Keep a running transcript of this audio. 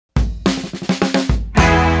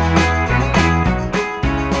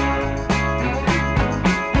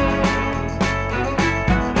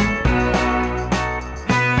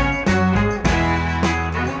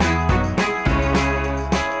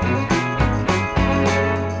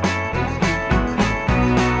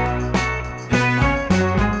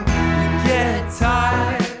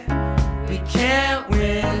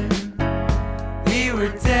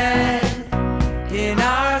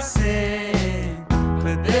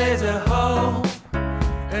There's a hope,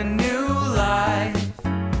 a new life.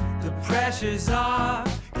 The pressures are,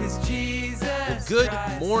 'cause Jesus Good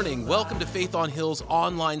Christ morning. Welcome to Faith on Hill's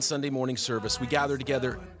online Sunday morning service. We gather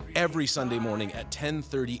together every Sunday morning at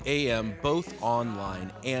 10:30 a.m., both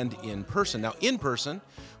online and in person. Now, in person,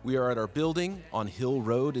 we are at our building on Hill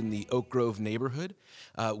Road in the Oak Grove neighborhood.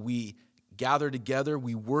 We gather together,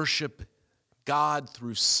 we worship God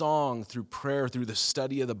through song, through prayer, through the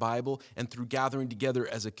study of the Bible, and through gathering together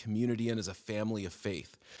as a community and as a family of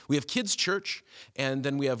faith. We have kids' church, and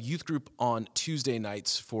then we have youth group on Tuesday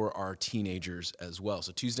nights for our teenagers as well.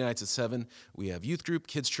 So Tuesday nights at 7, we have youth group.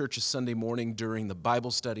 Kids' church is Sunday morning during the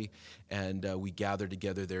Bible study, and we gather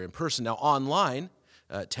together there in person. Now, online,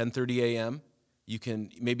 10:30 a.m.,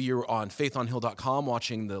 maybe you're on faithonhill.com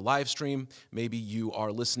watching the live stream. Maybe you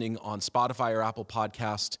are listening on Spotify or Apple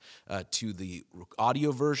Podcast to the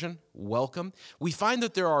audio version. Welcome. We find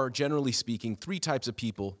that there are, generally speaking, 3 types of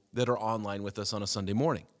people that are online with us on a Sunday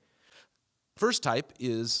morning. First type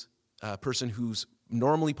is a person who's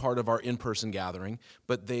normally part of our in-person gathering,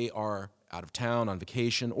 but they are out of town on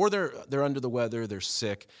vacation, or they're under the weather, they're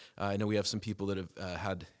sick. I know we have some people that have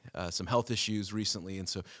had some health issues recently, and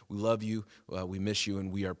so we love you, we miss you, and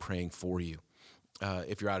we are praying for you.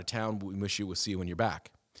 If you're out of town, we miss you, we'll see you when you're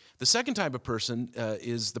back. The second type of person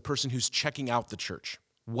is the person who's checking out the church.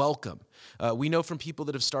 Welcome. We know from people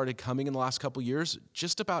that have started coming in the last couple years,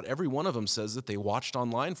 just about every one of them says that they watched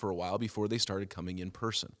online for a while before they started coming in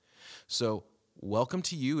person. So welcome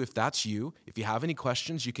to you if that's you. If you have any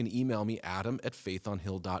questions, you can email me,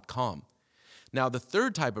 adam@faithonhill.com. Now, the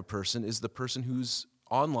third type of person is the person who's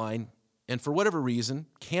online and for whatever reason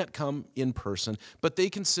can't come in person, but they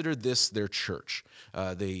consider this their church.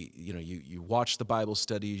 You watch the Bible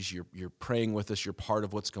studies, you're praying with us, you're part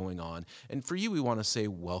of what's going on. And for you, we want to say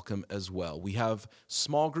welcome as well. We have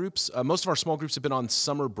small groups. Most of our small groups have been on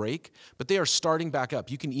summer break, but they are starting back up.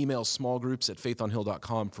 You can email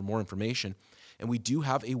smallgroups@faithonhill.com for more information. And we do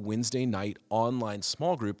have a Wednesday night online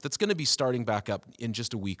small group that's going to be starting back up in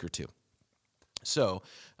just a week or two. So,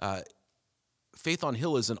 Faith on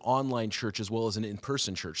Hill is an online church as well as an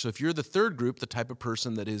in-person church. So if you're the third group, the type of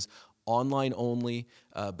person that is online only,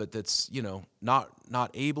 but that's not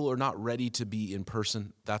able or not ready to be in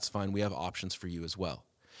person, that's fine. We have options for you as well.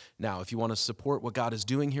 Now, if you want to support what God is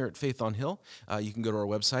doing here at Faith on Hill, you can go to our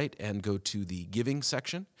website and go to the giving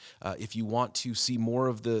section. If you want to see more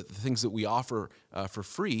of the things that we offer for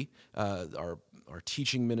free, our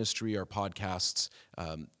teaching ministry, our podcasts,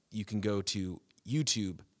 you can go to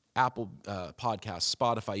YouTube, Apple Podcasts,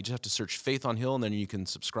 Spotify. You just have to search Faith on Hill, and then you can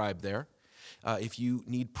subscribe there. If you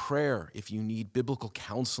need prayer, if you need biblical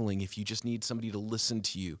counseling, if you just need somebody to listen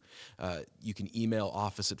to you, you can email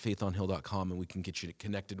office@faithonhill.com, and we can get you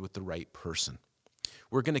connected with the right person.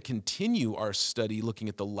 We're going to continue our study looking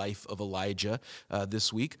at the life of Elijah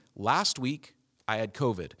this week. Last week, I had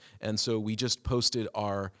COVID, and so we just posted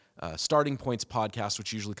our Starting Points podcast,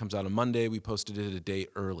 which usually comes out on Monday. We posted it a day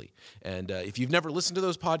early. And if you've never listened to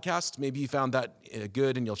those podcasts, maybe you found that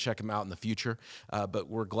good and you'll check them out in the future. But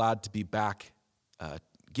we're glad to be back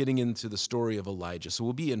getting into the story of Elijah. So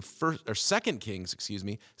we'll be in 2 Kings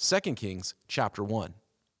chapter 1.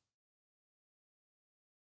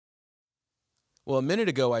 Well, a minute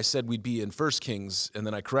ago I said we'd be in 1 Kings, and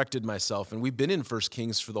then I corrected myself, and we've been in 1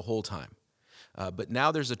 Kings for the whole time. But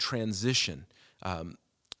now there's a transition.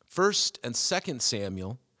 1 and 2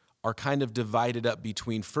 Samuel are kind of divided up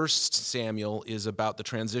between 1 Samuel is about the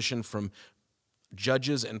transition from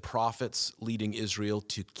judges and prophets leading Israel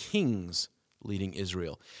to kings leading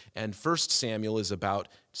Israel. And 1 Samuel is about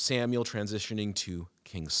Samuel transitioning to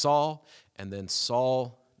King Saul, and then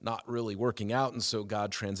Saul not really working out, and so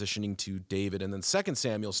God transitioning to David. And then 2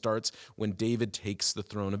 Samuel starts when David takes the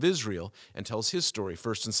throne of Israel and tells his story.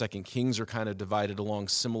 1 and 2 Kings are kind of divided along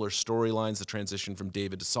similar storylines, the transition from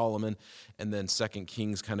David to Solomon, and then 2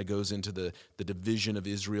 Kings kind of goes into the division of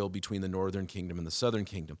Israel between the northern kingdom and the southern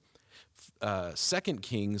kingdom. 2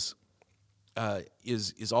 Kings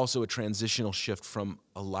is also a transitional shift from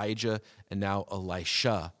Elijah, and now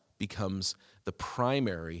Elisha becomes the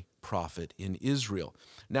primary prophet in Israel.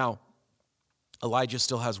 Now, Elijah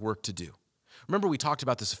still has work to do. Remember, we talked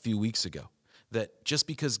about this a few weeks ago, that just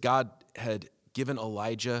because God had given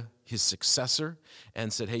Elijah his successor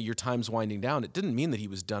and said, hey, your time's winding down, it didn't mean that he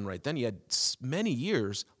was done right then. He had many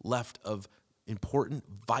years left of important,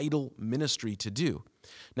 vital ministry to do.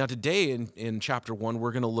 Now, today in chapter 1,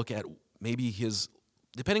 we're going to look at maybe his,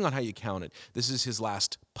 depending on how you count it, this is his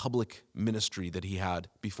last public ministry that he had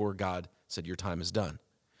before God said, your time is done.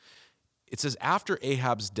 It says after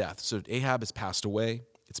Ahab's death, so Ahab has passed away.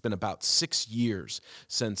 It's been about 6 years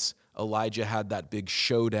since Elijah had that big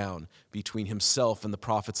showdown between himself and the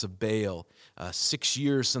prophets of Baal. 6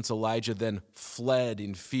 years since Elijah then fled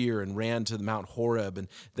in fear and ran to Mount Horeb. And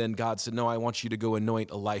then God said, no, I want you to go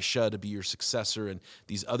anoint Elisha to be your successor and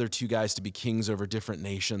these other two guys to be kings over different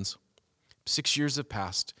nations. 6 years have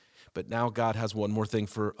passed, but now God has one more thing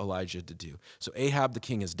for Elijah to do. So Ahab the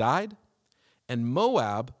king has died, and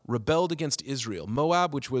Moab rebelled against Israel.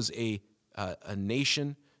 Moab, which was a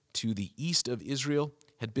nation to the east of Israel,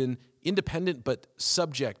 had been independent but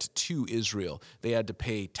subject to Israel. They had to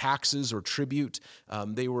pay taxes or tribute.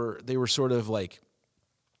 They were sort of like,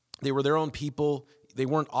 they were their own people. They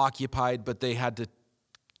weren't occupied, but they had to,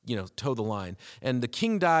 toe the line. And the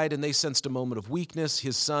king died, and they sensed a moment of weakness.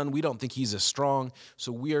 His son, we don't think he's as strong,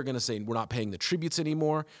 so we are going to say we're not paying the tributes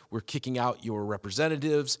anymore. We're kicking out your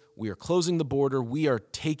representatives. We are closing the border. We are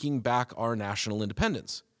taking back our national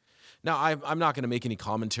independence. Now, I'm not going to make any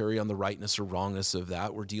commentary on the rightness or wrongness of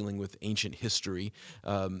that. We're dealing with ancient history,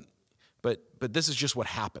 but this is just what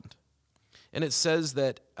happened. And it says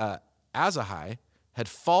that Azahai had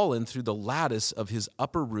fallen through the lattice of his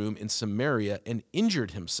upper room in Samaria and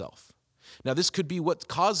injured himself. Now, this could be what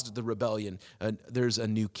caused the rebellion. There's a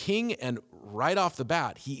new king, and right off the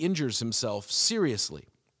bat, he injures himself seriously.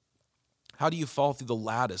 How do you fall through the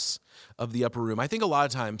lattice of the upper room? I think a lot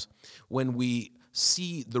of times when we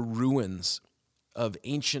see the ruins of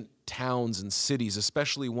ancient towns and cities,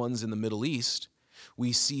 especially ones in the Middle East,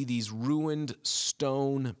 we see these ruined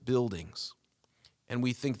stone buildings. And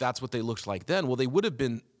we think that's what they looked like then. Well, they would have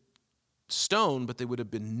been stone, but they would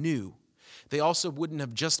have been new. They also wouldn't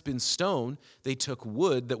have just been stone. They took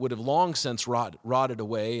wood that would have long since rotted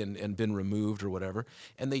away and been removed or whatever.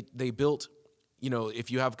 And they built,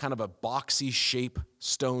 if you have kind of a boxy shape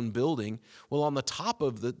stone building, well, on the top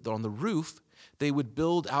of on the roof, they would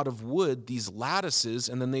build out of wood these lattices,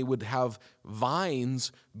 and then they would have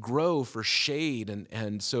vines grow for shade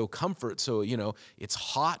and so comfort. So, it's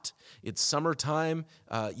hot, it's summertime.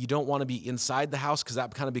 You don't want to be inside the house because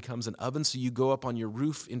that kind of becomes an oven. So you go up on your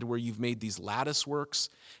roof into where you've made these lattice works,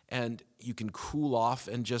 and you can cool off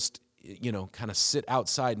and just, kind of sit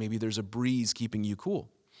outside. Maybe there's a breeze keeping you cool.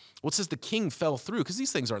 Well, it says the king fell through because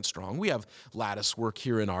these things aren't strong. We have lattice work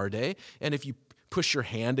here in our day, and if you push your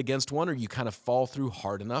hand against one or you kind of fall through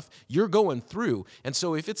hard enough, you're going through. And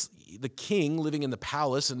so if it's the king living in the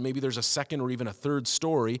palace and maybe there's a second or even a third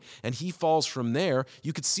story and he falls from there,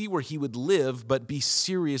 you could see where he would live but be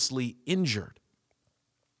seriously injured.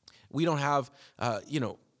 We don't have,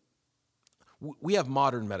 we have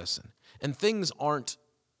modern medicine, and things aren't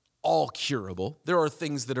all curable. There are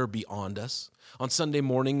things that are beyond us. On Sunday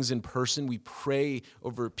mornings in person, we pray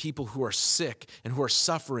over people who are sick and who are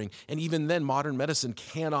suffering. And even then, modern medicine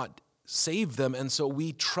cannot save them. And so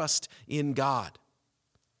we trust in God.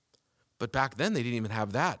 But back then, they didn't even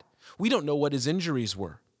have that. We don't know what his injuries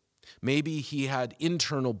were. Maybe he had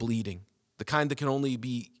internal bleeding, the kind that can only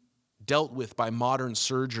be dealt with by modern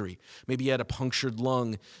surgery. Maybe he had a punctured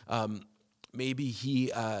lung. Maybe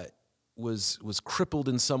he was crippled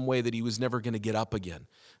in some way that he was never going to get up again.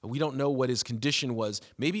 We don't know what his condition was.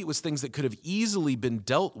 Maybe it was things that could have easily been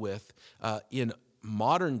dealt with in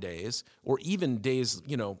modern days, or even days,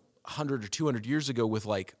 100 or 200 years ago with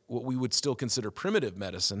like what we would still consider primitive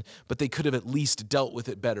medicine, but they could have at least dealt with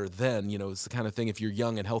it better then. It's the kind of thing, if you're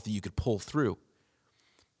young and healthy, you could pull through.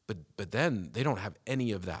 But then they don't have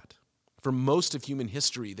any of that. For most of human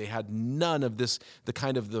history, they had none of this, the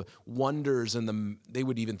kind of the wonders and they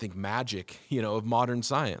would even think magic, of modern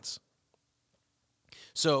science.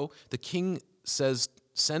 So the king says,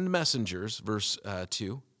 send messengers, verse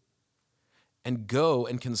 2, and go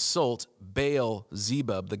and consult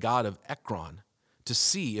Baal-zebub, the god of Ekron, to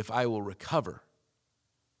see if I will recover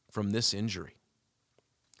from this injury.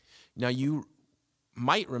 Now, you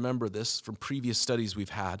might remember this from previous studies we've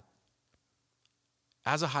had.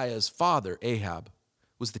 Azahiah's father, Ahab,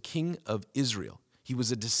 was the king of Israel. He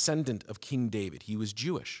was a descendant of King David. He was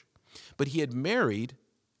Jewish. But he had married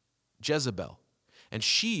Jezebel, and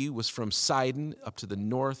she was from Sidon up to the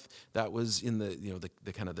north. That was in the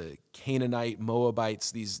kind of the Canaanite,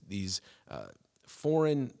 Moabites, these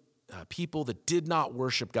foreign people that did not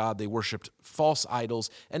worship God. They worshiped false idols,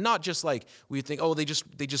 and not just like we think, they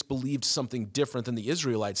just believed something different than the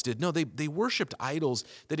Israelites did. No, they worshiped idols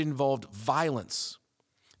that involved violence,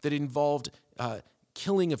 that involved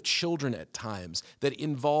killing of children at times, that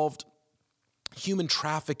involved human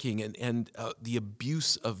trafficking and the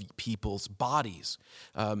abuse of people's bodies.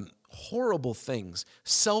 Horrible things.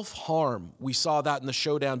 Self-harm. We saw that in the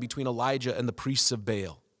showdown between Elijah and the priests of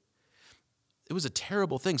Baal. It was a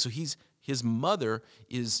terrible thing. So his mother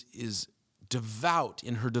is devout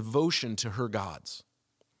in her devotion to her gods.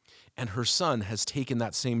 and her son has taken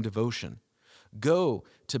that same devotion. Go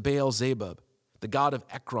to Baal-zebub, the god of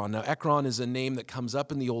Ekron. Now, Ekron is a name that comes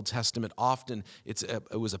up in the Old Testament often. It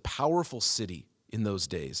was a powerful city in those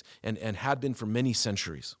days and had been for many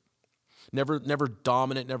centuries. Never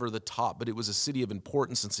dominant, never the top, but it was a city of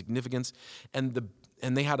importance and significance. And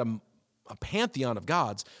they had a pantheon of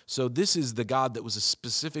gods. So this is the god that was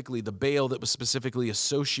specifically, the Baal that was specifically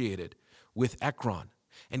associated with Ekron.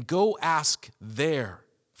 And go ask there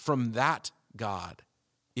from that God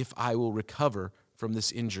if I will recover from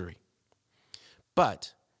this injury.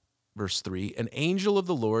 But, verse 3, an angel of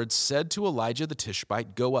the Lord said to Elijah the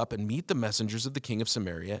Tishbite, go up and meet the messengers of the king of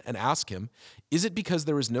Samaria and ask him, is it because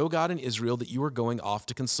there is no God in Israel that you are going off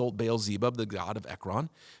to consult Baal-zebub, the god of Ekron?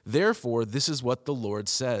 Therefore, this is what the Lord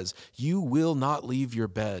says, you will not leave your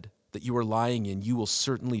bed that you are lying in, you will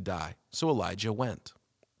certainly die. So Elijah went.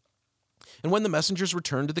 And when the messengers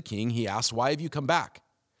returned to the king, he asked, why have you come back?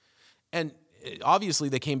 And obviously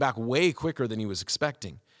they came back way quicker than he was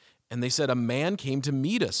expecting. And they said, a man came to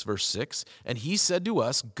meet us, verse 6, and he said to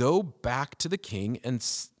us, go back to the king and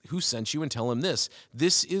who sent you and tell him this.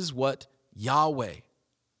 This is what Yahweh,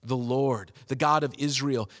 the Lord, the God of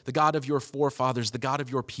Israel, the God of your forefathers, the God of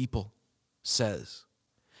your people, says.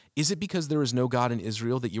 Is it because there is no God in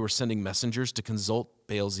Israel that you are sending messengers to consult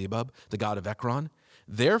Baal-zebub, the god of Ekron?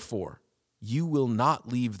 Therefore, you will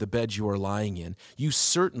not leave the bed you are lying in. You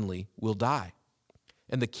certainly will die.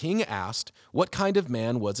 And the king asked, what kind of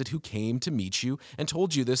man was it who came to meet you and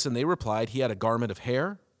told you this? And they replied, he had a garment of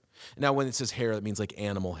hair. Now, when it says hair, that means like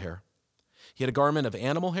animal hair. He had a garment of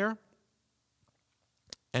animal hair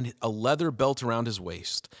and a leather belt around his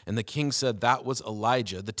waist. And the king said that was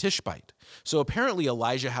Elijah the Tishbite. So apparently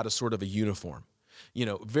Elijah had a sort of a uniform,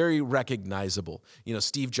 very recognizable.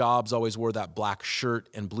 Steve Jobs always wore that black shirt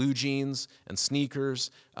and blue jeans and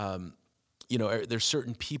sneakers. There's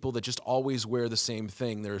certain people that just always wear the same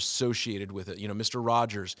thing. They're associated with it. Mr.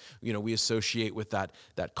 Rogers, we associate with that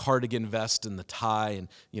cardigan vest and the tie.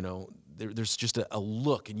 And, there's just a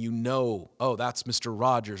look and oh, that's Mr.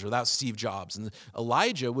 Rogers or that's Steve Jobs. And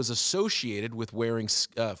Elijah was associated with wearing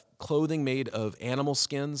clothing made of animal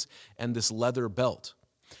skins and this leather belt.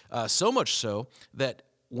 So much so that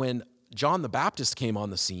when John the Baptist came on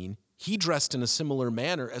the scene, he dressed in a similar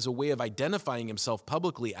manner as a way of identifying himself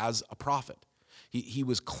publicly as a prophet. He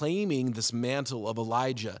was claiming this mantle of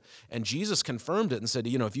Elijah, and Jesus confirmed it and said,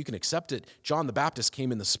 if you can accept it, John the Baptist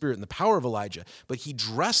came in the spirit and the power of Elijah, but he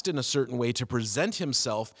dressed in a certain way to present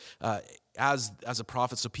himself as a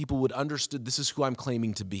prophet so people would understand this is who I'm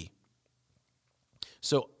claiming to be.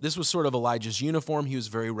 So this was sort of Elijah's uniform. He was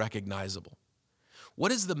very recognizable.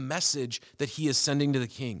 What is the message that he is sending to the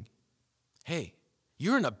king? Hey,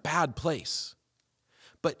 you're in a bad place,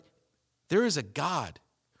 but there is a God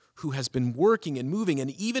who has been working and moving,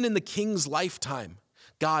 and even in the king's lifetime,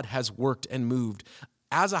 God has worked and moved.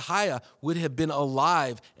 Ahaziah would have been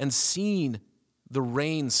alive and seen the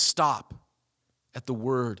rain stop at the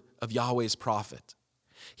word of Yahweh's prophet.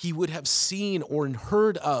 He would have seen or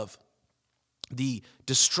heard of the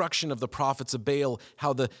destruction of the prophets of Baal,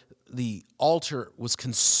 how the altar was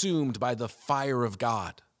consumed by the fire of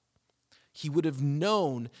God. He would have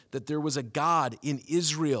known that there was a God in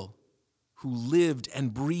Israel who lived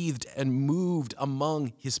and breathed and moved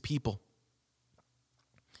among his people.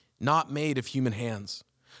 Not made of human hands,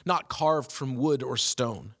 not carved from wood or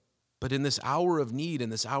stone, but in this hour of need, in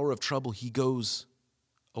this hour of trouble, he goes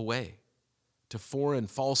away to foreign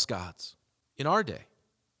false gods. In our day,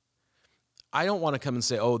 I don't want to come and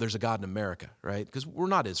say, oh, there's a God in America, right? Because we're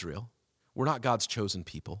not Israel. We're not God's chosen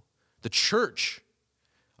people. The church,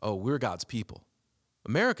 oh, we're God's people.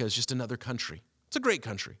 America is just another country. It's a great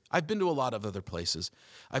country. I've been to a lot of other places.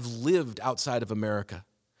 I've lived outside of America.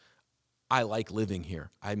 I like living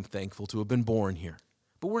here. I'm thankful to have been born here.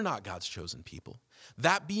 But we're not God's chosen people.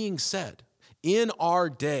 That being said, in our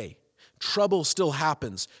day, trouble still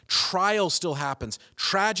happens, trial still happens,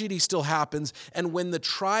 tragedy still happens, and when the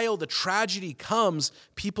tragedy comes,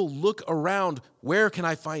 people look around, where can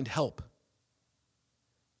I find help?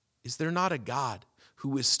 Is there not a God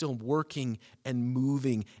who is still working and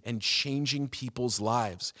moving and changing people's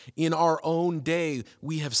lives? In our own day,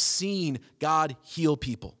 we have seen God heal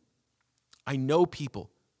people. I know people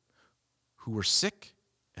who were sick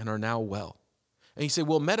and are now well. And you say,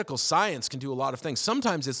 well, medical science can do a lot of things.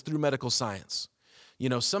 Sometimes it's through medical science.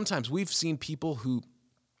 Sometimes we've seen people who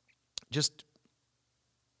just,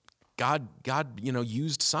 God,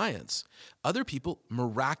 used science. Other people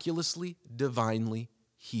miraculously, divinely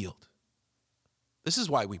healed. This is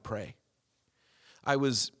why we pray. I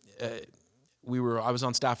was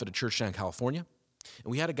on staff at a church down in California,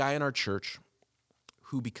 and we had a guy in our church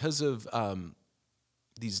who, because of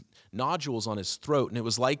these nodules on his throat, and it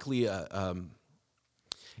was likely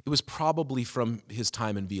it was probably from his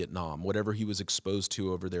time in Vietnam, whatever he was exposed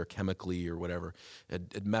to over there chemically or whatever,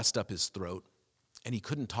 had messed up his throat, and he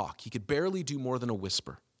couldn't talk. He could barely do more than a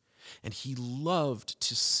whisper. And he loved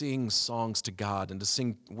to sing songs to God and to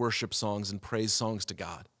sing worship songs and praise songs to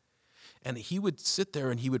God. And he would sit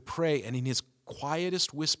there and he would pray, and in his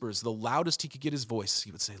quietest whispers, the loudest he could get his voice,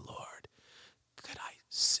 he would say, Lord, could I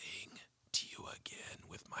sing to you again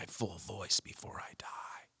with my full voice before I die?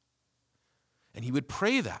 And he would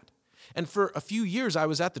pray that. And for a few years, I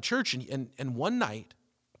was at the church, and one night,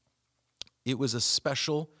 it was a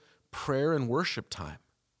special prayer and worship time.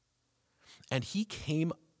 And he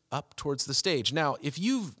came up towards the stage. Now, if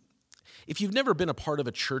you've never been a part of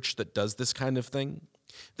a church that does this kind of thing,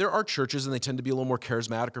 there are churches, and they tend to be a little more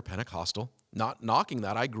charismatic or Pentecostal. Not knocking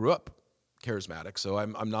that. I grew up charismatic, so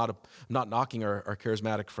I'm not knocking our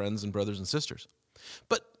charismatic friends and brothers and sisters.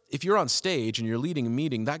 But if you're on stage and you're leading a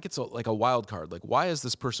meeting, that gets like a wild card. Like, why is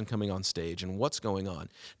this person coming on stage, and what's going on?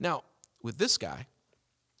 Now, with this guy,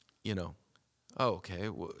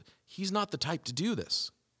 he's not the type to do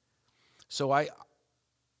this. So I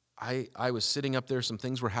was sitting up there, some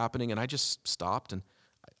things were happening, and I just stopped, and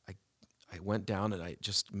I went down, and I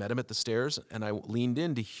just met him at the stairs, and I leaned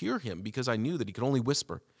in to hear him because I knew that he could only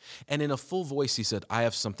whisper. And in a full voice, he said, I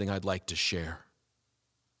have something I'd like to share.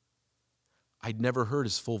 I'd never heard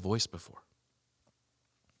his full voice before.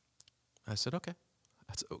 I said, okay.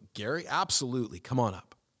 Gary, absolutely, come on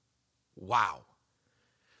up. Wow.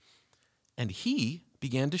 And he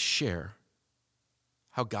began to share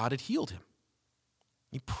how God had healed him.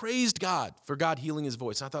 He praised God for God healing his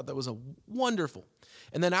voice. I thought that was a wonderful.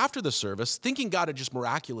 And then after the service, thinking God had just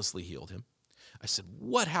miraculously healed him, I said,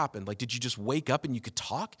 what happened? Like, did you just wake up and you could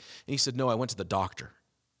talk? And he said, no, I went to the doctor.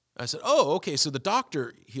 I said, oh, okay, so the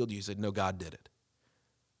doctor healed you. He said, no, God did it.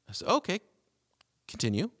 I said, okay,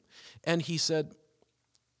 continue. And he said,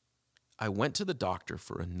 I went to the doctor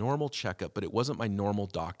for a normal checkup, but it wasn't my normal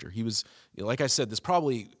doctor. He was, like I said, this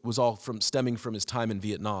probably was all stemming from his time in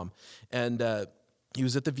Vietnam. And he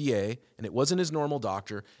was at the VA, and it wasn't his normal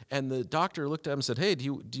doctor. And the doctor looked at him and said, hey,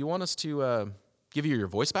 do you want us to give you your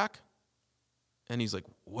voice back? And he's like,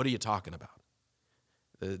 what are you talking about?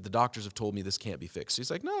 The doctors have told me this can't be fixed.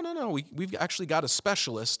 He's like, no. We've actually got a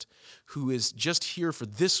specialist who is just here for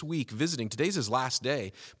this week visiting. Today's his last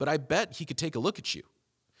day, but I bet he could take a look at you.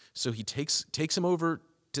 So he takes him over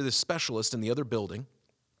to the specialist in the other building,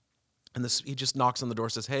 and he just knocks on the door,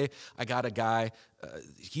 says, hey, I got a guy.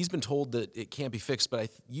 He's been told that it can't be fixed,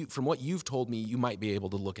 but from what you've told me, you might be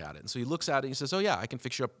able to look at it. And so he looks at it, and he says, oh, yeah, I can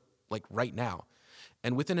fix you up like right now.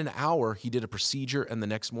 And within an hour, he did a procedure, and the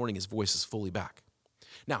next morning, his voice is fully back.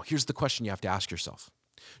 Now, here's the question you have to ask yourself.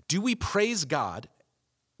 Do we praise God?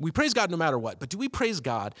 We praise God no matter what, but do we praise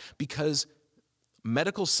God because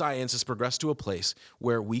medical science has progressed to a place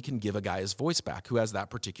where we can give a guy his voice back who has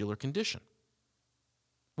that particular condition?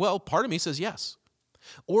 Well, part of me says yes.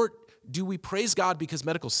 Or do we praise God because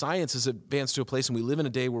medical science has advanced to a place and we live in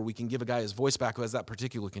a day where we can give a guy his voice back who has that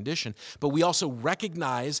particular condition, but we also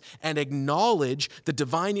recognize and acknowledge the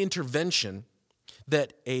divine intervention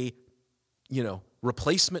that a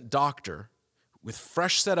replacement doctor with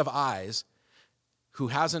fresh set of eyes who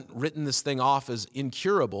hasn't written this thing off as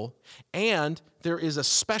incurable, and there is a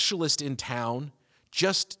specialist in town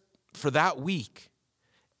just for that week,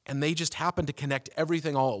 and they just happen to connect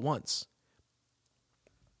everything all at once.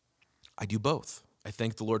 I do both. I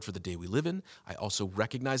thank the Lord for the day we live in. I also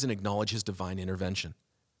recognize and acknowledge his divine intervention.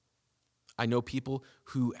 I know people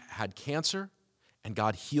who had cancer, and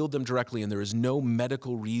God healed them directly, and there is no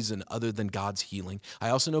medical reason other than God's healing.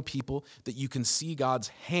 I also know people that you can see God's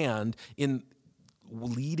hand in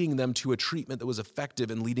leading them to a treatment that was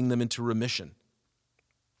effective and leading them into remission.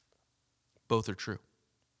 Both are true.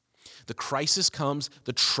 The crisis comes,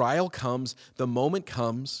 the trial comes, the moment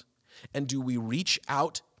comes, and do we reach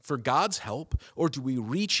out for God's help, or do we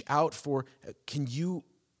reach out for, can you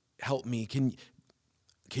help me? Can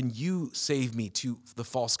you save me to the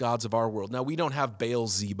false gods of our world? Now, we don't have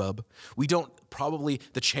Baal-zebub.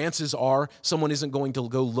 The chances are someone isn't going to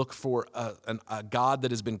go look for a god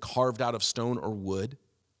that has been carved out of stone or wood.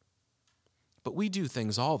 But we do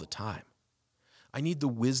things all the time. I need the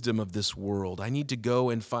wisdom of this world. I need to go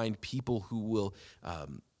and find people who will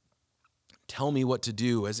tell me what to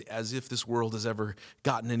do as if this world has ever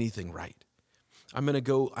gotten anything right. I'm going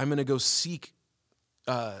to go seek,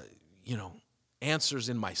 answers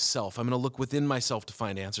in myself. I'm going to look within myself to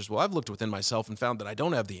find answers. Well, I've looked within myself and found that I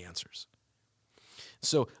don't have the answers.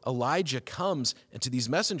 So Elijah comes and to these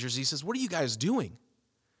messengers, he says, what are you guys doing?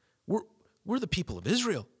 we're the people of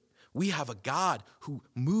Israel. We have a God who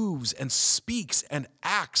moves and speaks and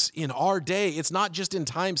acts in our day. It's not just in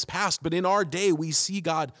times past, but in our day we see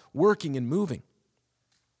God working and moving.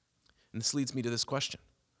 And this leads me to this question.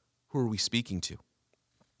 Who are we speaking to?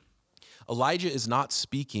 Elijah is not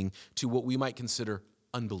speaking to what we might consider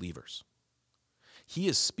unbelievers. He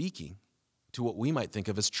is speaking to what we might think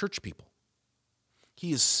of as church people.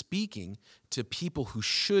 He is speaking to people who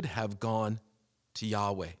should have gone to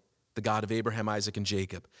Yahweh, the God of Abraham, Isaac, and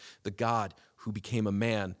Jacob, the God who became a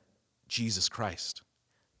man, Jesus Christ,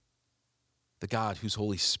 the God whose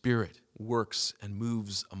Holy Spirit works and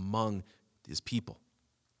moves among his people.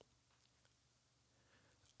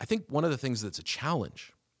 I think one of the things that's a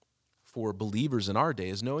challenge for believers in our day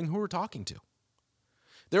is knowing who we're talking to.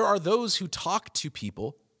 There are those who talk to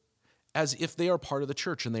people as if they are part of the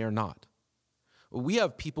church, and they are not. We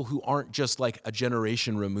have people who aren't just like a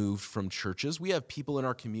generation removed from churches. We have people in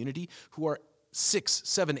our community who are 6,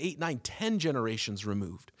 7, 8, 9, 10 generations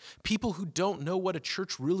removed. People who don't know what a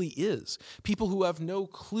church really is. People who have no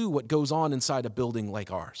clue what goes on inside a building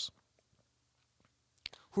like ours.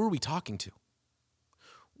 Who are we talking to?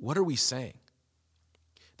 What are we saying?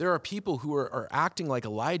 There are people who are acting like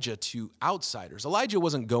Elijah to outsiders. Elijah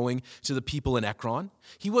wasn't going to the people in Ekron.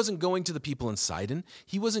 He wasn't going to the people in Sidon.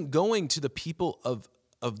 He wasn't going to the people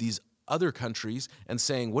of these other countries and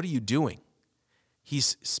saying, what are you doing?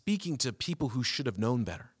 He's speaking to people who should have known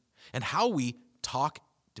better. And how we talk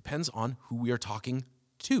depends on who we are talking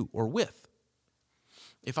to or with.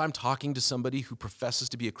 If I'm talking to somebody who professes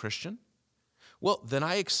to be a Christian, well, then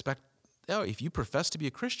I expect, if you profess to be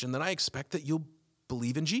a Christian, then I expect that you'll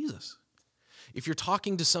believe in Jesus. If you're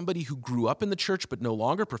talking to somebody who grew up in the church but no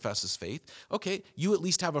longer professes faith, okay, you at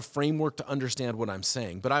least have a framework to understand what I'm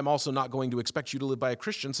saying, but I'm also not going to expect you to live by a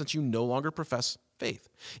Christian since you no longer profess faith.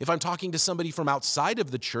 If I'm talking to somebody from outside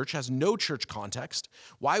of the church, has no church context,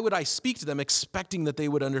 why would I speak to them expecting that they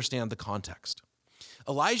would understand the context?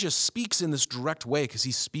 Elijah speaks in this direct way because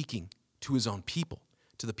he's speaking to his own people,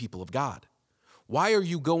 to the people of God. Why are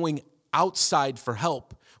you going outside for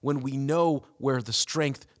help when we know where the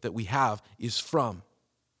strength that we have is from?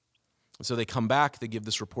 And so they come back, they give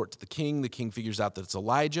this report to the king. The king figures out that it's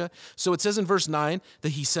Elijah. So it says in verse 9 that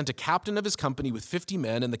he sent a captain of his company with 50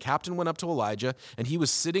 men, and the captain went up to Elijah, and he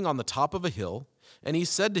was sitting on the top of a hill, and he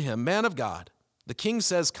said to him, "Man of God, the king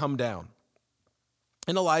says, come down."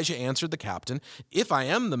 And Elijah answered the captain, "If I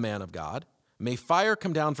am the man of God, may fire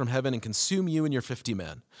come down from heaven and consume you and your 50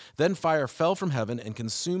 men." Then fire fell from heaven and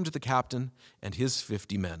consumed the captain and his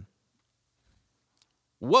 50 men.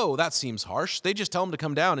 Whoa, that seems harsh. They just tell him to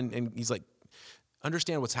come down, and he's like,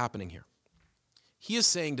 understand what's happening here. He is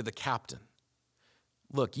saying to the captain,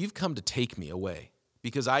 look, you've come to take me away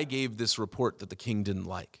because I gave this report that the king didn't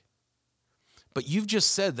like. But you've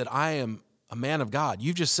just said that I am a man of God.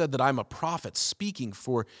 You've just said that I'm a prophet speaking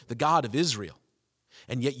for the God of Israel.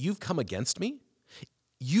 And yet you've come against me?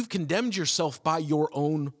 You've condemned yourself by your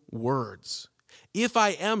own words. If I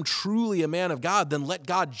am truly a man of God, then let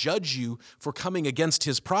God judge you for coming against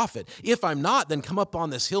his prophet. If I'm not, then come up on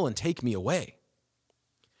this hill and take me away.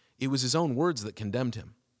 It was his own words that condemned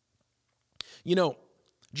him. You know,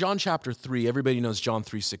 John chapter 3, everybody knows John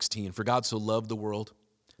 3:16. For God so loved the world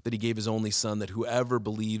that he gave his only son, that whoever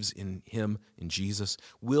believes in him, in Jesus,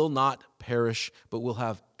 will not perish, but will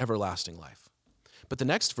have everlasting life. But the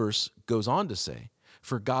next verse goes on to say,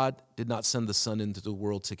 for God did not send the Son into the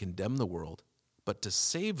world to condemn the world, but to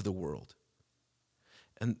save the world.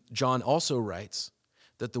 And John also writes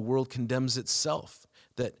that the world condemns itself,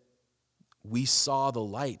 that we saw the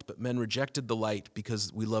light, but men rejected the light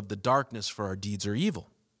because we loved the darkness, for our deeds are evil.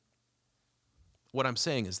 What I'm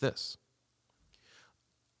saying is this.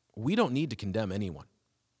 We don't need to condemn anyone.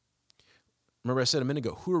 Remember I said a minute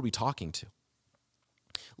ago, who are we talking to?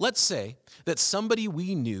 Let's say that somebody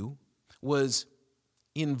we knew was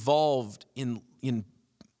involved in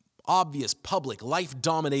obvious, public,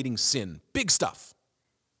 life-dominating sin. Big stuff.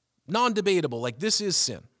 Non-debatable, like this is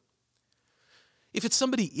sin. If it's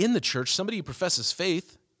somebody in the church, somebody who professes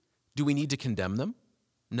faith, do we need to condemn them?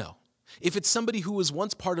 No. If it's somebody who was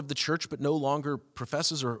once part of the church but no longer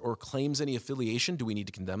professes or claims any affiliation, do we need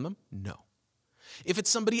to condemn them? No. If it's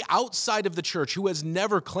somebody outside of the church who has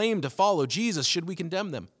never claimed to follow Jesus, should we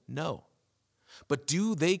condemn them? No. But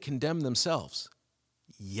do they condemn themselves?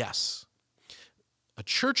 Yes. A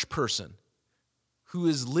church person who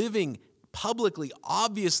is living publicly,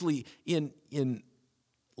 obviously in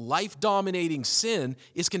life-dominating sin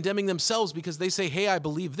is condemning themselves because they say, hey, I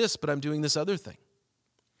believe this, but I'm doing this other thing.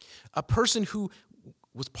 A person who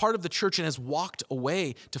was part of the church and has walked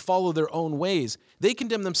away to follow their own ways, they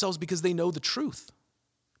condemn themselves because they know the truth.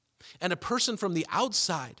 and a person from the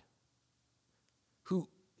outside who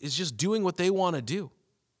is just doing what they want to do.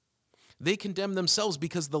 They condemn themselves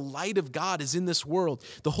because the light of God is in this world.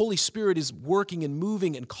 The Holy Spirit is working and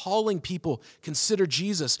moving and calling people, consider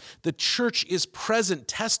Jesus. The church is present,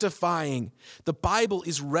 testifying. The Bible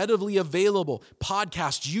is readily available.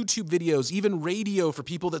 Podcasts, YouTube videos, even radio for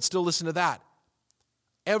people that still listen to that.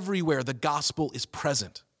 Everywhere the gospel is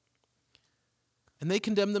present. And they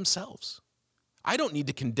condemn themselves. I don't need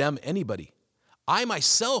to condemn anybody. I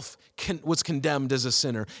myself was condemned as a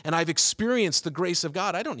sinner, and I've experienced the grace of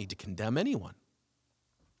God. I don't need to condemn anyone.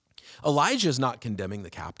 Elijah is not condemning the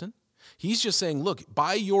captain. He's just saying, look,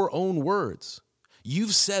 by your own words,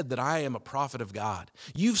 you've said that I am a prophet of God.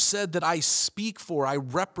 You've said that I I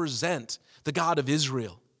represent the God of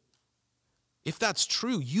Israel. If that's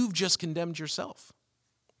true, you've just condemned yourself.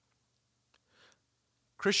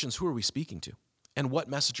 Christians, who are we speaking to? And what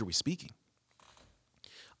message are we speaking?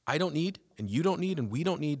 I don't need, and you don't need, and we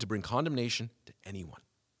don't need to bring condemnation to anyone.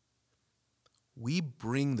 We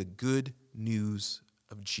bring the good news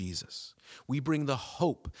of Jesus. We bring the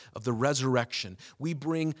hope of the resurrection. We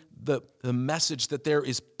bring the message that there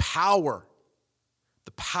is power,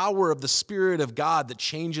 the power of the Spirit of God that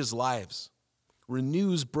changes lives,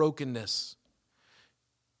 renews brokenness,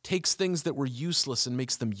 takes things that were useless and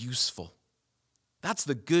makes them useful. That's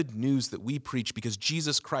the good news that we preach because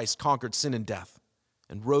Jesus Christ conquered sin and death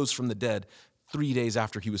and rose from the dead 3 days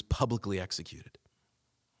after he was publicly executed.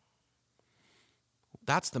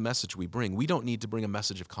 That's the message we bring. We don't need to bring a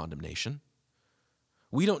message of condemnation.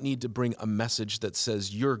 We don't need to bring a message that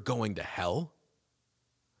says you're going to hell.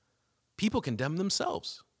 People condemn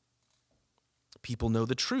themselves. People know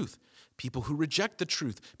the truth. People who reject the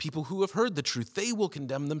truth, people who have heard the truth, they will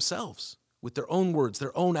condemn themselves with their own words,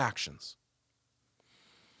 their own actions.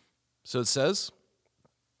 So it says,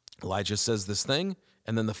 Elijah says this thing,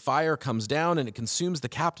 and then the fire comes down and it consumes the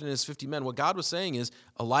captain and his 50 men. What God was saying is,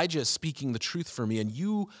 Elijah is speaking the truth for me, and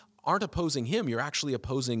you aren't opposing him, you're actually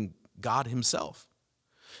opposing God himself.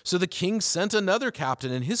 So the king sent another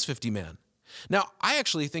captain and his 50 men. Now, I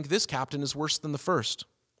actually think this captain is worse than the first,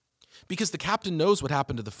 because the captain knows what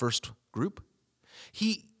happened to the first group.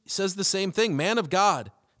 He says the same thing, man of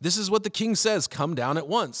God, this is what the king says, come down at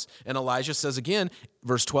once. And Elijah says again,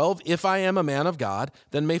 verse 12, if I am a man of God,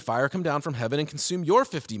 then may fire come down from heaven and consume your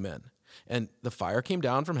 50 men. And the fire came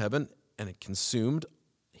down from heaven and it consumed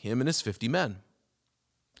him and his 50 men.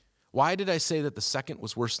 Why did I say that the second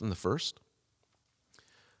was worse than the first?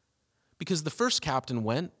 Because the first captain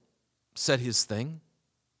went, said his thing,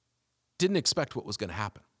 didn't expect what was going to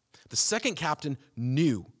happen. The second captain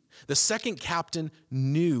knew. The second captain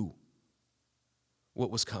knew what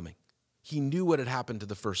was coming. He knew what had happened to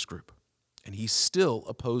the first group, and he still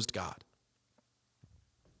opposed God.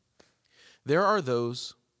 There are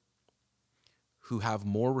those who have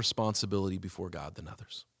more responsibility before God than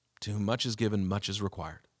others. To whom much is given, much is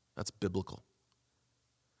required. That's biblical.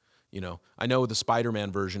 You know, I know the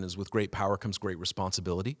Spider-Man version is with great power comes great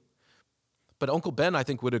responsibility. But Uncle Ben, I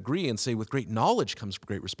think, would agree and say with great knowledge comes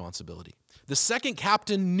great responsibility. The second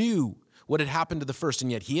captain knew what had happened to the first,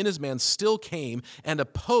 and yet he and his man still came and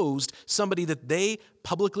opposed somebody that they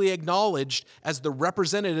publicly acknowledged as the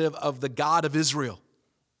representative of the God of Israel.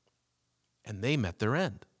 And they met their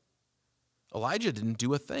end. Elijah didn't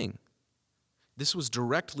do a thing. This was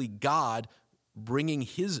directly God bringing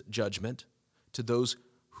his judgment to those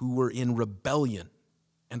who were in rebellion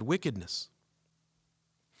and wickedness.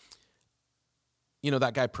 You know,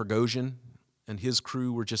 that guy Prigozhin and his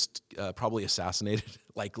crew were just probably assassinated,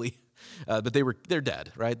 likely. But they're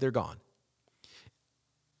dead, right? They're gone.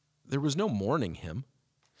 There was no mourning him.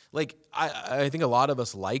 Like, I think a lot of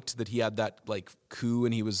us liked that he had that, like, coup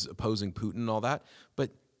and he was opposing Putin and all that. But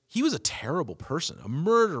he was a terrible person, a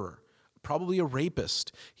murderer, probably a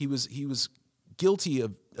rapist. He was guilty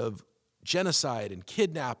of genocide and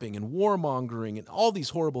kidnapping and warmongering and all these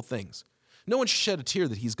horrible things. No one should shed a tear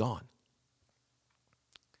that he's gone.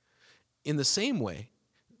 In the same way,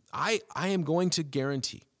 I am going to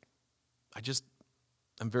guarantee,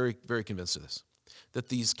 I'm very, very convinced of this, that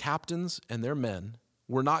these captains and their men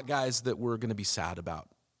were not guys that we're going to be sad about,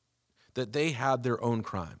 that they had their own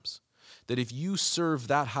crimes, that if you serve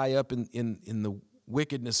that high up in the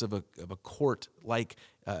wickedness of a court like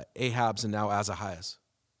Ahab's and now Ahaziah's,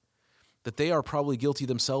 that they are probably guilty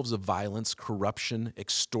themselves of violence, corruption,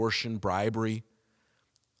 extortion, bribery,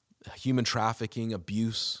 human trafficking,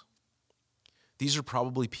 abuse. These are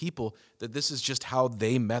probably people that this is just how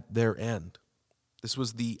they met their end. This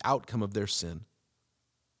was the outcome of their sin.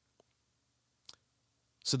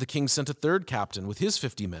 So the king sent a third captain with his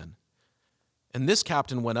 50 men. And this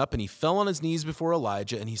captain went up and he fell on his knees before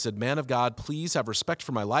Elijah, and he said, "Man of God, please have respect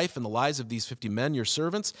for my life and the lives of these 50 men, your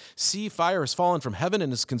servants. See, fire has fallen from heaven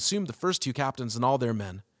and has consumed the first 2 captains and all their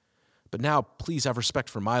men. But now please have respect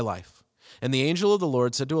for my life." And the angel of the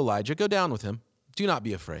Lord said to Elijah, "Go down with him. Do not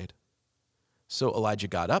be afraid." So Elijah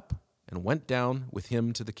got up and went down with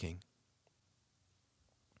him to the king.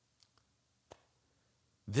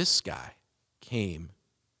 This guy came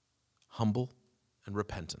humble and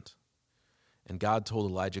repentant. And God told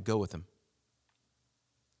Elijah, "Go with him."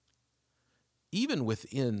 Even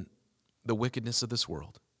within the wickedness of this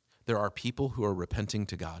world, there are people who are repenting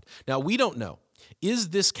to God. Now, we don't know. Is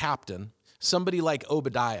this captain somebody like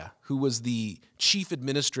Obadiah, who was the chief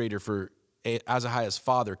administrator for Ahaziah's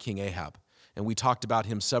father, King Ahab? And we talked about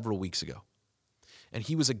him several weeks ago. And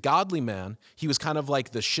he was a godly man. He was kind of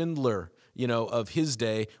like the Schindler, of his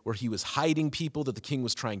day, where he was hiding people that the king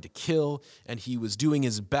was trying to kill, and he was doing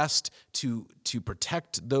his best to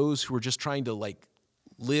protect those who were just trying to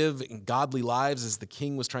live in godly lives as the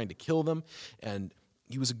king was trying to kill them. And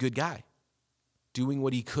he was a good guy, doing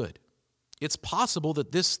what he could. It's possible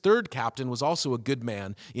that this third captain was also a good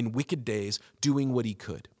man in wicked days, doing what he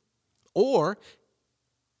could. Or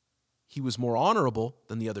he was more honorable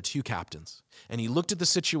than the other 2 captains. And he looked at the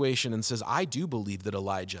situation and says, "I do believe that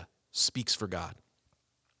Elijah speaks for God.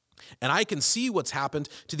 And I can see what's happened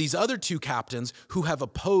to these other 2 captains who have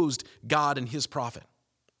opposed God and his prophet.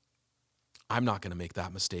 I'm not going to make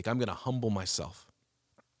that mistake. I'm going to humble myself.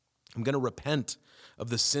 I'm going to repent of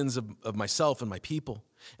the sins of myself and my people,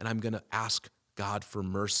 and I'm going to ask God for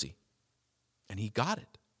mercy." And he got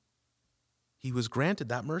it. He was granted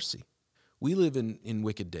that mercy. We live in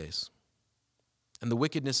wicked days, and the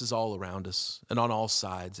wickedness is all around us and on all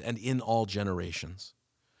sides and in all generations.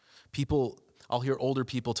 I'll hear older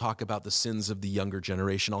people talk about the sins of the younger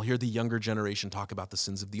generation. I'll hear the younger generation talk about the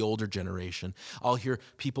sins of the older generation. I'll hear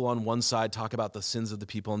people on one side talk about the sins of the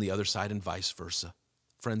people on the other side, and vice versa.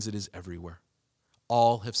 Friends, it is everywhere.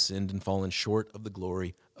 All have sinned and fallen short of the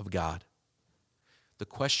glory of God. The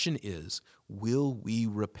question is, will we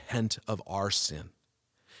repent of our sin?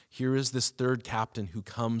 Here is this third captain who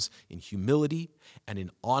comes in humility and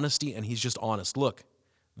in honesty, and he's just honest. Look,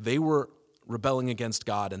 they were rebelling against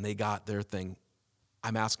God, and they got their thing.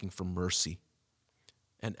 I'm asking for mercy.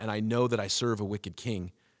 And I know that I serve a wicked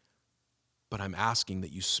king, but I'm asking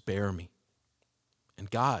that you spare me. And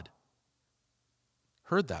God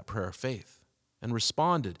heard that prayer of faith and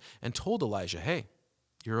responded and told Elijah, "Hey,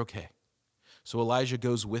 you're okay." So Elijah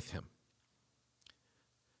goes with him.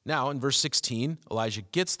 Now, in verse 16, Elijah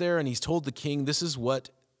gets there, and he's told the king, this is what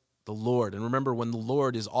the Lord. And remember, when the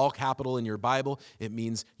Lord is all capital in your Bible, it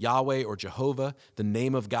means Yahweh or Jehovah, the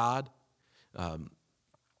name of God. And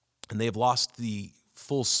they have lost the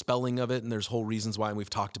full spelling of it, and there's whole reasons why, and we've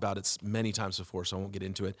talked about it many times before, so I won't get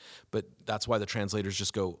into it. But that's why the translators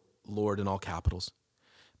just go Lord in all capitals.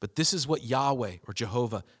 But this is what Yahweh or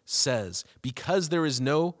Jehovah says. Because there is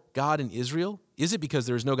no God in Israel, is it because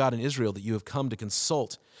there is no God in Israel that you have come to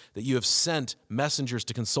consult, that you have sent messengers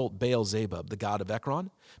to consult Baal-zebub, the god of Ekron?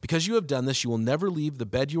 Because you have done this, you will never leave the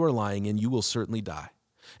bed you are lying in, you will certainly die.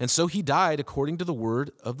 And so he died according to the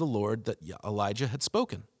word of the Lord that Elijah had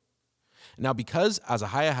spoken. Now because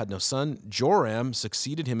Ahaziah had no son, Joram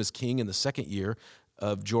succeeded him as king in the 2nd year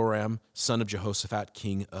of Joram, son of Jehoshaphat,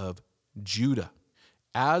 king of Judah.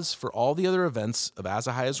 As for all the other events of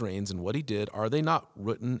Ahaziah's reigns and what he did, are they not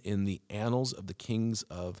written in the annals of the kings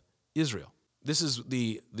of Israel? This is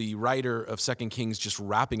the writer of 2 Kings just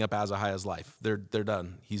wrapping up Ahaziah's life. They're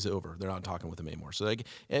done. He's over. They're not talking with him anymore. So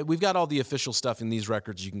we've got all the official stuff in these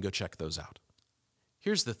records. You can go check those out.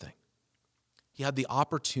 Here's the thing. He had the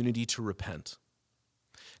opportunity to repent.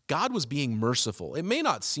 God was being merciful. It may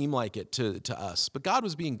not seem like it to us, but God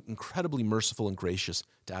was being incredibly merciful and gracious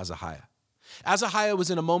to Ahaziah. Ahaziah was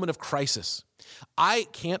in a moment of crisis. I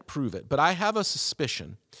can't prove it, but I have a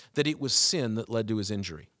suspicion that it was sin that led to his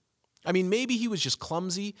injury. I mean, maybe he was just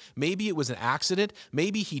clumsy. Maybe it was an accident.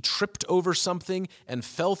 Maybe he tripped over something and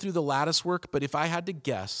fell through the lattice work. But if I had to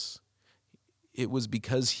guess, it was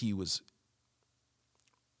because he was,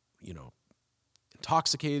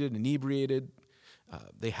 intoxicated, inebriated.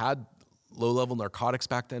 They had low-level narcotics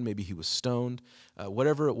back then. Maybe he was stoned.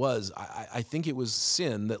 Whatever it was, I think it was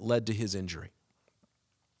sin that led to his injury.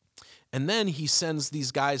 And then he sends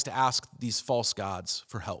these guys to ask these false gods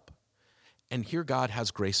for help. And here God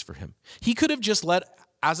has grace for him. He could have just let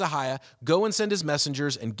Ahaziah go and send his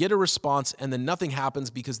messengers and get a response, and then nothing happens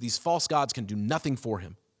because these false gods can do nothing for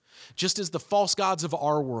him. Just as the false gods of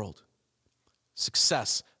our world,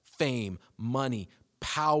 success, fame, money,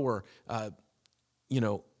 power,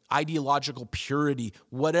 ideological purity,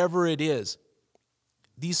 whatever it is,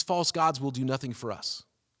 these false gods will do nothing for us.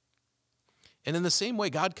 And in the same way,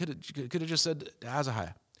 God could have just said to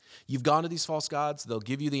Ahaziah, you've gone to these false gods, they'll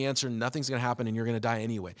give you the answer, nothing's going to happen, and you're going to die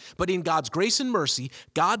anyway. But in God's grace and mercy,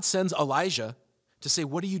 God sends Elijah to say,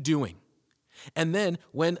 what are you doing? And then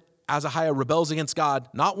when Ahaziah rebels against God,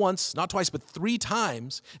 not once, not twice, but 3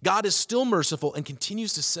 times, God is still merciful and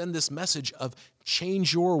continues to send this message of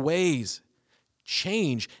change your ways.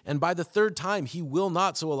 Change. And by the 3rd time, he will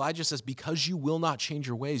not. So Elijah says, because you will not change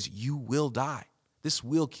your ways, you will die. This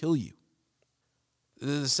will kill you.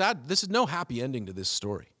 This is no happy ending to this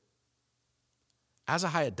story.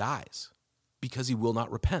 Ahaziah dies because he will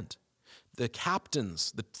not repent. The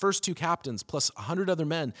captains, the first 2 captains plus 100 other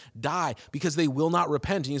men die because they will not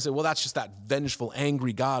repent. And you say, well, that's just that vengeful,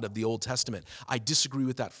 angry God of the Old Testament. I disagree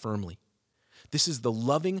with that firmly. This is the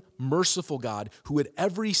loving, merciful God who at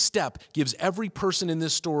every step gives every person in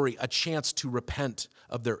this story a chance to repent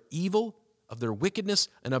of their evil, of their wickedness,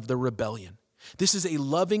 and of their rebellion. This is a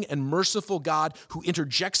loving and merciful God who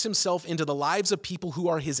interjects himself into the lives of people who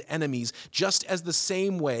are his enemies, just as the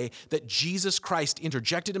same way that Jesus Christ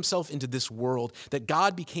interjected himself into this world, that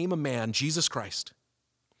God became a man, Jesus Christ,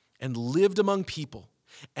 and lived among people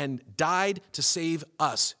and died to save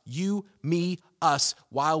us, you, me, us,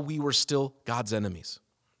 while we were still God's enemies.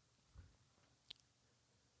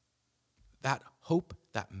 That hope,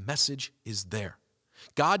 that message is there.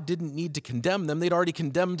 God didn't need to condemn them. They'd already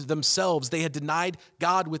condemned themselves. They had denied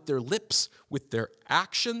God with their lips, with their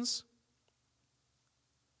actions.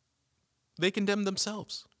 They condemned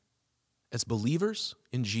themselves. As believers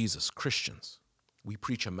in Jesus, Christians, we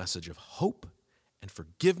preach a message of hope and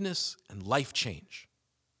forgiveness and life change.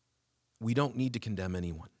 We don't need to condemn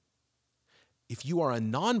anyone. If you are a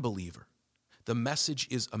non-believer, the message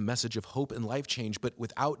is a message of hope and life change, but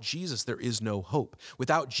without Jesus, there is no hope.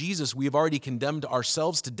 Without Jesus, we have already condemned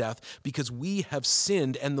ourselves to death because we have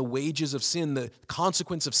sinned, and the wages of sin, the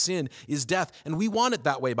consequence of sin, is death. And we want it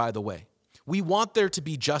that way, by the way. We want there to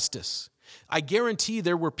be justice. I guarantee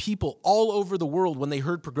there were people all over the world when they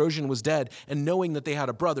heard Prigozhin was dead, and knowing that they had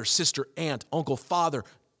a brother, sister, aunt, uncle, father,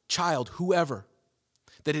 child, whoever,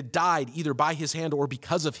 that had died either by his hand or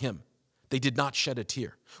because of him, they did not shed a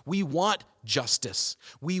tear. We want justice.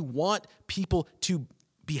 We want people to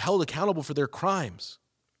be held accountable for their crimes,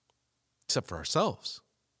 except for ourselves.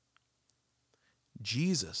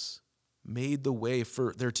 Jesus made the way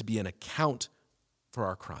for there to be an account for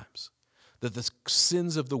our crimes. That the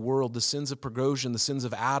sins of the world, the sins of Prigozhin, the sins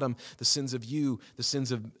of Adam, the sins of you, the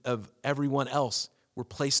sins of everyone else were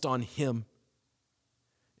placed on him.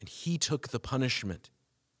 And he took the punishment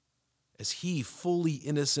as he, fully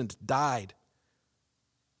innocent, died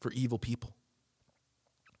for evil people.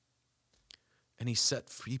 And he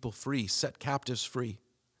set people free, set captives free.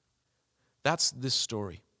 That's this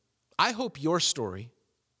story. I hope your story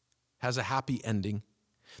has a happy ending.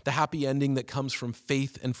 The happy ending that comes from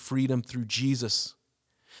faith and freedom through Jesus.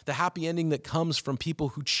 The happy ending that comes from people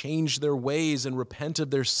who change their ways and repent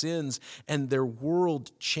of their sins, and their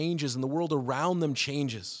world changes and the world around them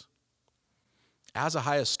changes.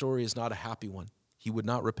 Ahaziah's story is not a happy one. He would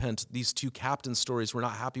not repent. These 2 captains' stories were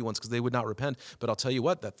not happy ones because they would not repent. But I'll tell you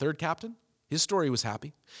what, that 3rd captain, his story was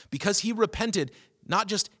happy because he repented. Not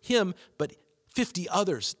just him, but 50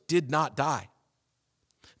 others did not die.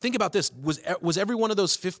 Think about this. Was every one of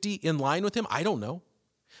those 50 in line with him? I don't know.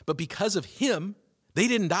 But because of him, they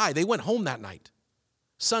didn't die. They went home that night.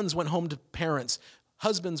 Sons went home to parents.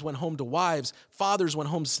 Husbands went home to wives. Fathers went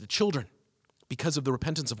home to children because of the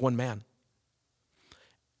repentance of one man.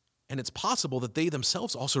 And it's possible that they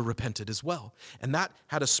themselves also repented as well. And that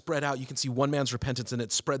had to spread out. You can see one man's repentance, and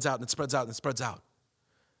it spreads out, and it spreads out, and it spreads out.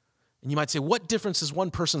 And you might say, what difference does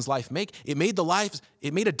one person's life make? It made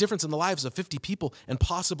a difference in the lives of 50 people, and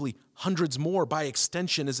possibly hundreds more by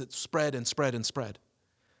extension as it spread and spread and spread.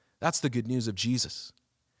 That's the good news of Jesus.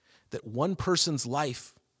 That one person's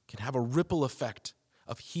life can have a ripple effect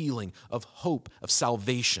of healing, of hope, of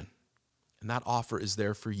salvation. And that offer is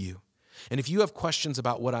there for you. And if you have questions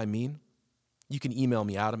about what I mean, you can email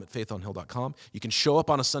me, adam@faithonhill.com. You can show up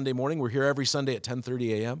on a Sunday morning. We're here every Sunday at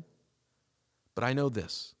 10:30 a.m. But I know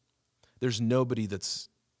this. There's nobody that's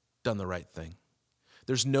done the right thing.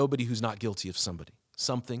 There's nobody who's not guilty of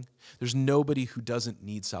something. There's nobody who doesn't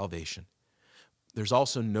need salvation. There's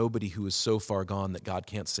also nobody who is so far gone that God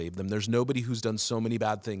can't save them. There's nobody who's done so many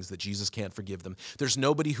bad things that Jesus can't forgive them. There's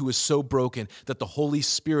nobody who is so broken that the Holy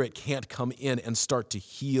Spirit can't come in and start to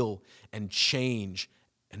heal and change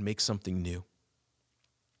and make something new.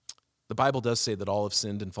 The Bible does say that all have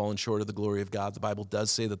sinned and fallen short of the glory of God. The Bible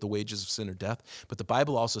does say that the wages of sin are death. But the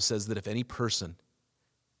Bible also says that if any person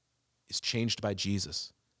is changed by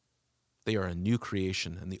Jesus, They are a new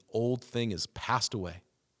creation, and the old thing is passed away.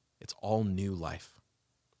 It's all new life.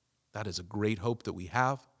 That is a great hope that we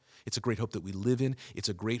have. It's a great hope that we live in. It's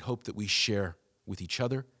a great hope that we share with each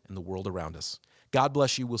other and the world around us. God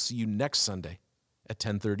bless you. We'll see you next Sunday at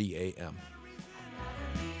 10:30 a.m.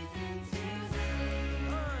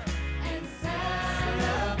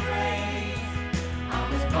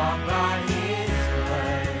 Bye-bye.